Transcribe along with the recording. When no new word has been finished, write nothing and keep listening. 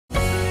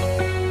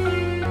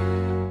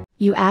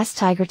You ask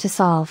Tiger to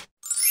solve.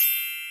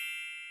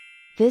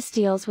 This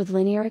deals with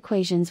linear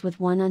equations with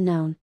one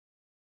unknown.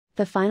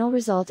 The final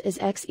result is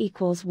x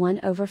equals 1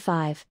 over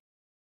 5.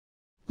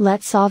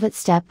 Let's solve it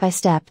step by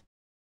step.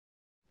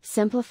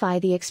 Simplify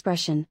the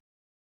expression.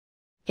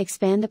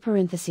 Expand the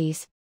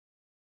parentheses.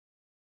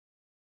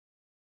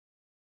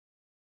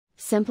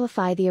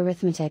 Simplify the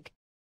arithmetic.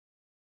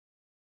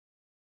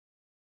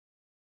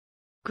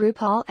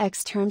 Group all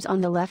x terms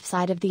on the left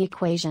side of the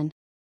equation.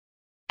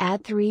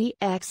 Add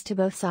 3x to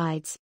both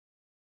sides.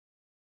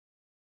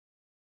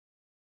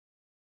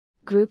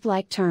 Group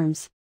like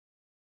terms.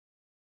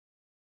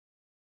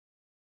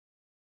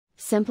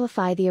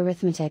 Simplify the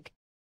arithmetic.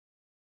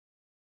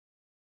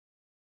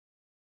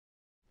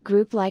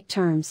 Group like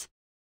terms.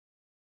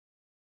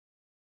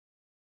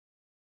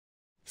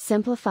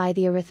 Simplify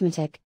the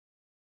arithmetic.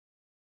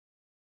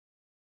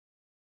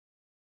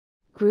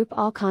 Group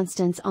all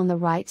constants on the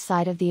right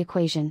side of the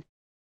equation.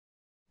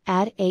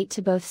 Add 8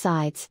 to both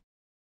sides.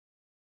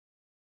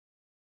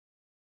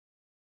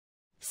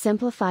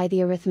 Simplify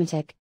the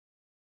arithmetic.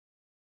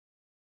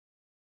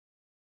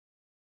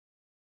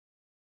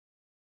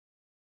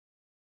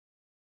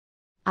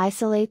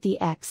 Isolate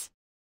the x.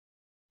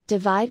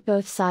 Divide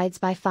both sides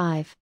by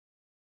 5.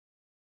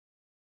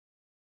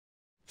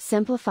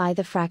 Simplify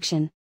the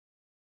fraction.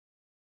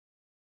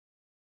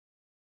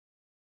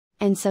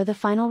 And so the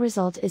final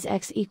result is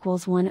x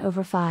equals 1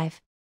 over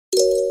 5.